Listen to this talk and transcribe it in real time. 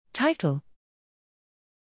Title: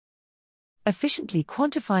 Efficiently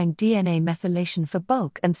Quantifying DNA Methylation for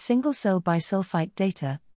Bulk and Single-Cell Bisulfite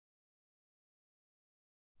Data.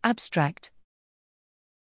 Abstract.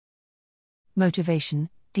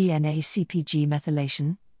 Motivation: DNA CpG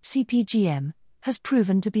methylation, CpGM, has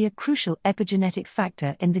proven to be a crucial epigenetic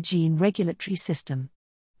factor in the gene regulatory system.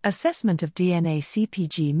 Assessment of DNA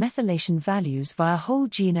CpG methylation values via whole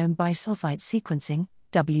genome bisulfite sequencing,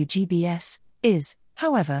 WGBS, is,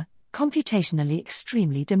 however, computationally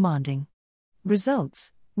extremely demanding.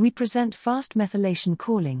 Results: we present fast methylation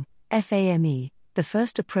calling, FAME, the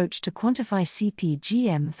first approach to quantify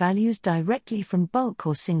CpGM values directly from bulk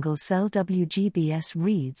or single-cell WGBS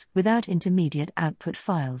reads without intermediate output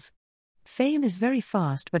files. FAME is very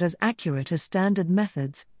fast but as accurate as standard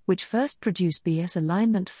methods, which first produce BS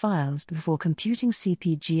alignment files before computing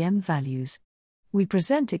CpGM values. We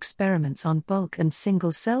present experiments on bulk and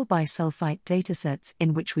single-cell bisulfite datasets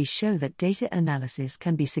in which we show that data analysis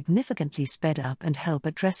can be significantly sped up and help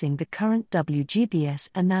addressing the current WGBS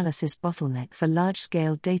analysis bottleneck for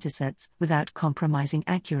large-scale datasets without compromising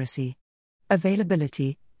accuracy.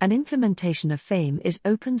 Availability: an implementation of FAME is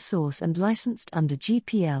open source and licensed under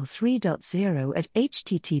GPL 3.0 at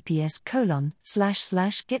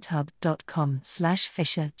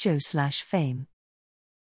https://github.com/fisherjoe/fame.